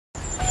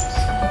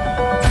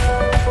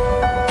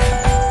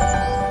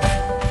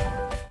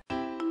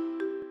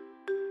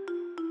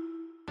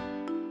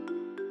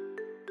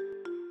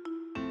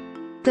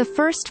The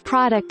first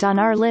product on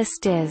our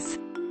list is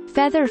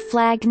Feather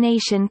Flag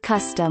Nation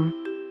Custom.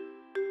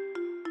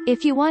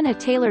 If you want a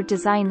tailored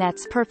design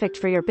that's perfect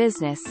for your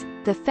business,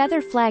 the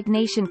Feather Flag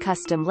Nation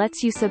Custom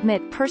lets you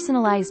submit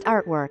personalized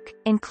artwork,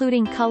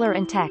 including color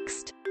and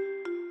text.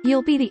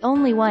 You'll be the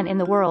only one in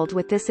the world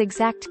with this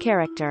exact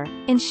character,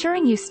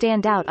 ensuring you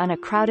stand out on a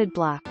crowded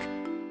block.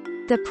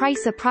 The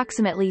price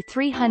approximately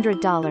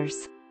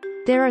 $300.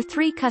 There are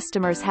 3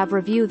 customers have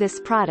reviewed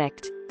this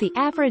product. The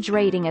average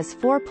rating is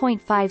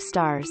 4.5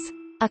 stars.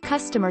 A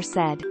customer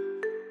said,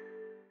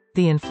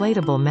 "The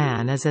inflatable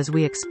man is as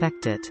we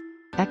expect it.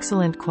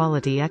 Excellent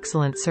quality,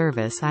 excellent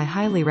service. I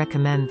highly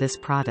recommend this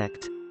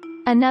product."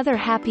 Another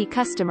happy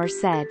customer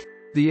said,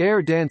 "The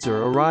Air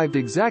Dancer arrived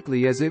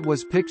exactly as it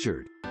was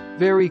pictured.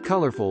 Very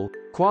colorful,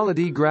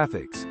 quality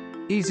graphics.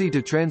 Easy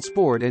to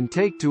transport and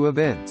take to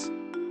events."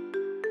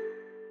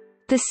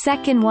 The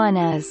second one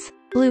is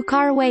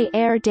Lookourway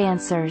Air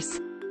Dancers.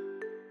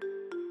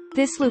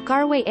 This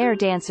Lookourway Air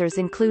Dancers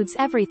includes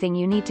everything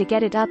you need to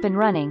get it up and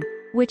running,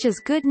 which is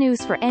good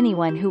news for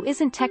anyone who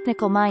isn't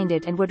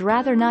technical-minded and would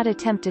rather not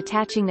attempt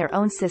attaching their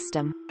own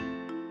system.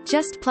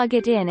 Just plug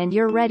it in and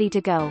you're ready to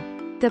go.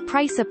 The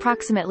price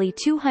approximately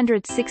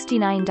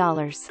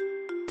 $269.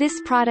 This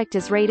product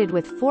is rated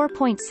with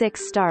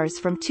 4.6 stars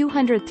from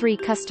 203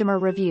 customer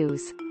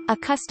reviews. A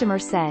customer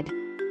said,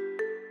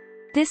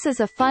 "This is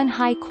a fun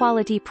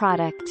high-quality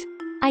product.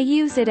 I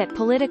use it at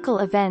political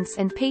events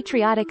and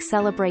patriotic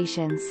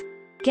celebrations.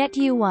 Get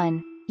you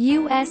one.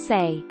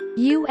 USA.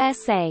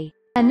 USA."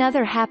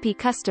 Another happy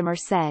customer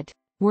said,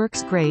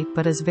 "Works great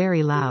but is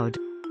very loud.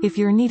 If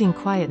you're needing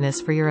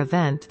quietness for your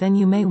event, then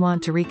you may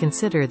want to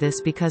reconsider this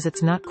because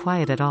it's not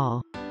quiet at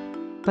all.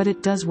 But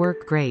it does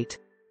work great."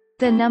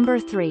 The number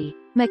 3.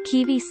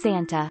 Mkevi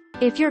Santa.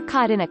 If you're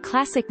caught in a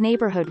classic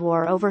neighborhood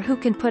war over who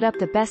can put up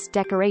the best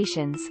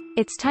decorations,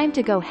 it's time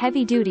to go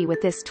heavy-duty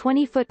with this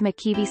 20-foot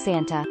Mkevi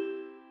Santa.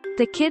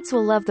 The kids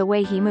will love the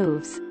way he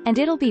moves, and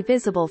it'll be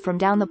visible from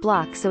down the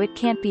block so it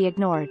can't be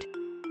ignored.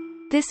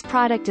 This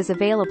product is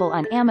available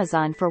on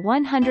Amazon for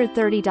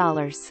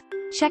 $130.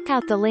 Check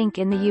out the link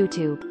in the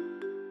YouTube.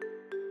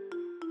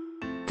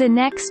 The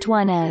next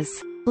one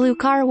is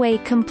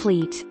Lookourway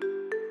Complete.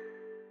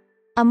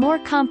 A more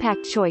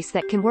compact choice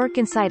that can work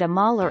inside a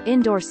mall or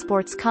indoor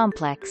sports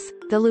complex,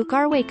 the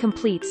Lookourway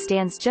Complete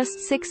stands just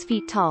 6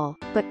 feet tall,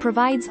 but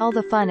provides all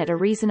the fun at a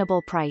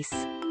reasonable price.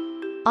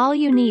 All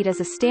you need is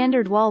a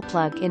standard wall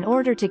plug in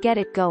order to get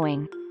it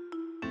going.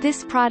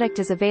 This product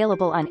is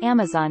available on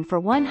Amazon for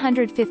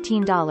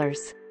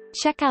 $115.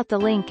 Check out the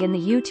link in the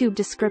YouTube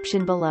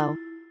description below.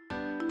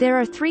 There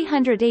are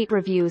 308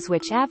 reviews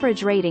which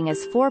average rating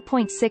is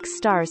 4.6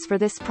 stars for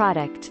this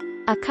product.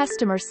 A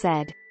customer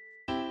said,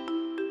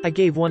 "I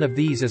gave one of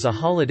these as a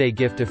holiday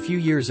gift a few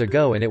years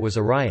ago and it was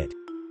a riot.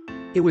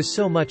 It was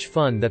so much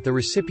fun that the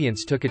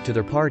recipients took it to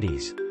their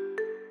parties.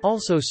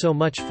 Also so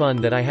much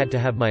fun that I had to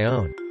have my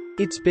own.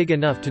 It's big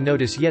enough to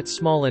notice yet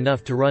small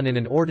enough to run in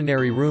an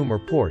ordinary room or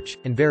porch,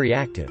 and very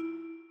active.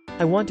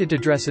 I wanted to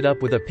dress it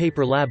up with a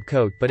paper lab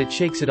coat but it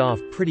shakes it off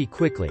pretty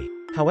quickly.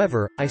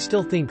 However, I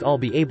still think I'll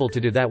be able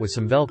to do that with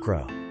some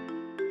Velcro.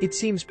 It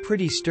seems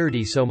pretty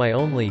sturdy so my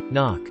only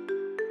knock."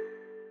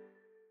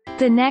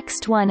 The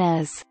next one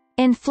is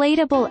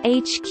Inflatable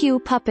HQ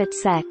Puppet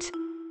Set.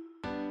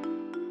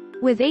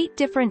 With 8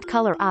 different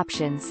color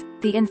options,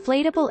 the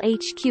Inflatable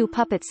HQ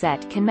Puppet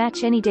Set can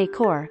match any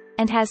decor,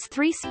 and has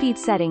 3 speed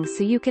settings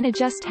so you can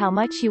adjust how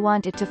much you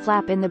want it to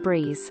flap in the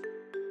breeze.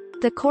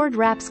 The cord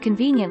wraps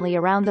conveniently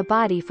around the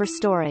body for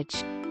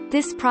storage.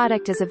 This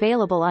product is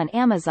available on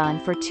Amazon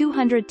for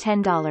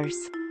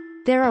 $210.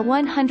 There are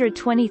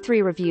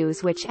 123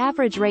 reviews which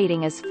average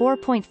rating is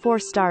 4.4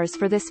 stars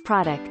for this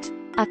product.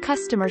 A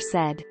customer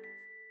said,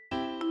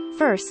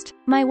 "First,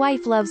 my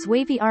wife loves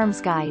wavy arms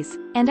guys,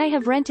 and I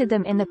have rented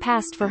them in the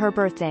past for her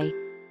birthday.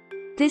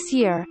 This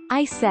year,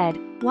 I said,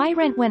 why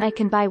rent when I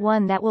can buy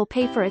one that will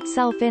pay for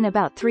itself in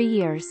about 3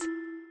 years?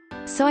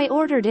 So I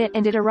ordered it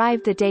and it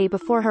arrived the day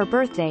before her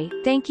birthday.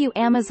 Thank you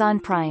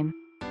Amazon Prime.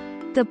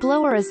 The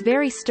blower is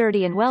very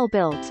sturdy and well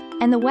built,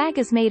 and the wag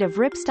is made of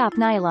ripstop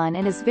nylon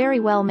and is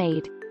very well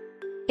made.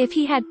 If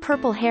he had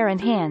purple hair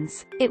and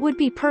hands, it would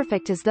be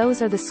perfect as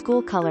those are the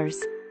school colors.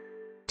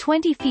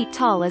 20 feet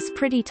tall is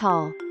pretty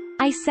tall.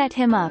 I set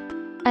him up."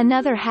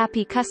 Another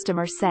happy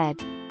customer said,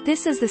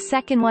 "This is the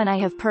second one I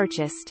have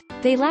purchased.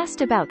 They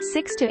last about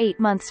 6 to 8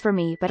 months for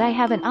me but I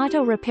have an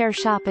auto repair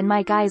shop and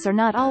my guys are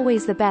not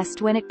always the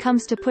best when it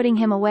comes to putting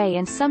him away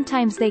and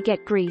sometimes they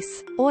get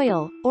grease,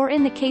 oil, or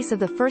in the case of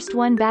the first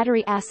one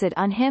battery acid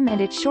on him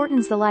and it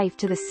shortens the life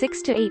to the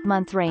 6 to 8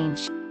 month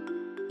range.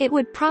 It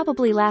would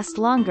probably last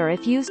longer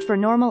if used for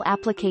normal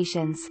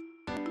applications."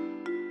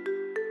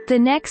 The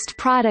next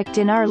product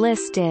in our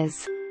list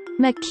is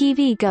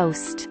Mkevi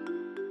Ghost.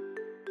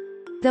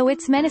 Though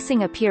its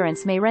menacing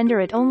appearance may render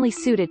it only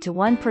suited to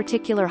one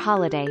particular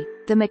holiday,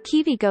 the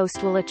Mkevi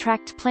Ghost will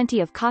attract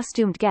plenty of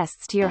costumed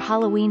guests to your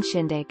Halloween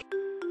shindig.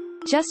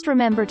 Just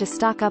remember to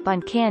stock up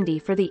on candy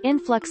for the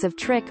influx of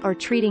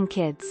trick-or-treating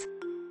kids.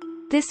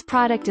 This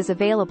product is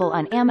available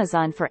on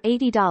Amazon for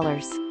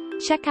 $80.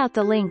 Check out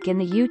the link in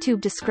the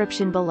YouTube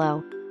description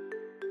below.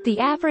 The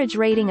average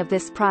rating of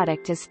this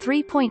product is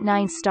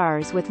 3.9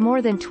 stars with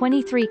more than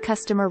 23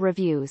 customer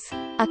reviews.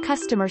 A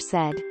customer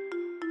said,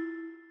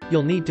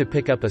 "You'll need to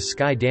pick up a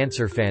Sky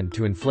Dancer fan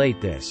to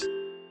inflate this.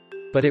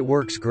 But it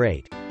works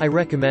great. I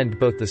recommend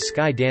both the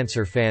Sky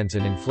Dancer fans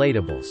and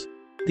inflatables.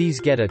 These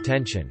get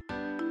attention."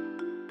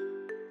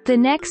 The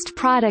next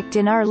product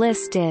in our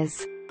list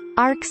is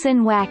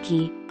Arksen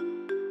Wacky.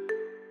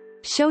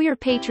 Show your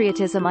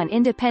patriotism on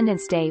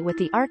Independence Day with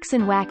the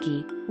Arksen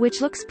Wacky,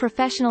 which looks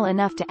professional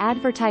enough to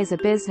advertise a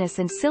business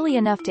and silly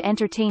enough to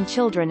entertain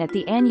children at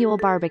the annual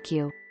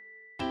barbecue.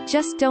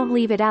 Just don't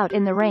leave it out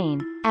in the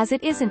rain, as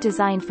it isn't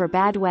designed for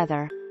bad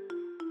weather.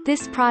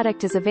 This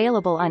product is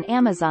available on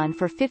Amazon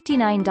for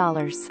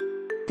 $59.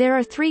 There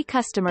are 3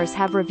 customers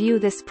have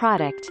reviewed this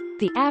product.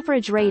 The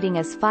average rating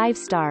is 5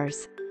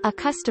 stars. A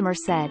customer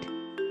said,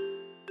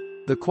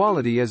 "The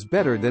quality is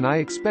better than I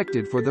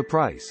expected for the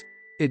price.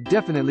 It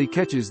definitely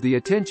catches the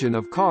attention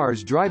of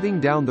cars driving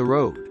down the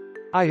road.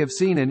 I have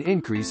seen an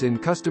increase in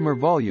customer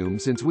volume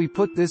since we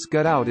put this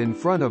gut out in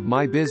front of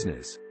my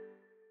business."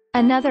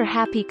 Another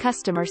happy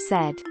customer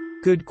said,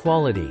 "Good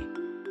quality."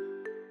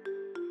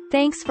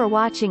 "Thanks for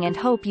watching and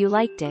hope you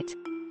liked it.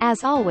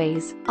 As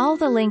always, all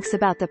the links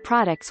about the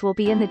products will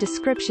be in the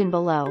description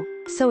below,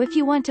 so if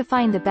you want to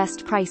find the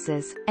best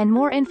prices, and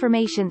more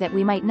information that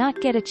we might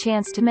not get a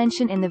chance to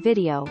mention in the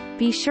video,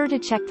 be sure to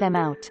check them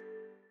out."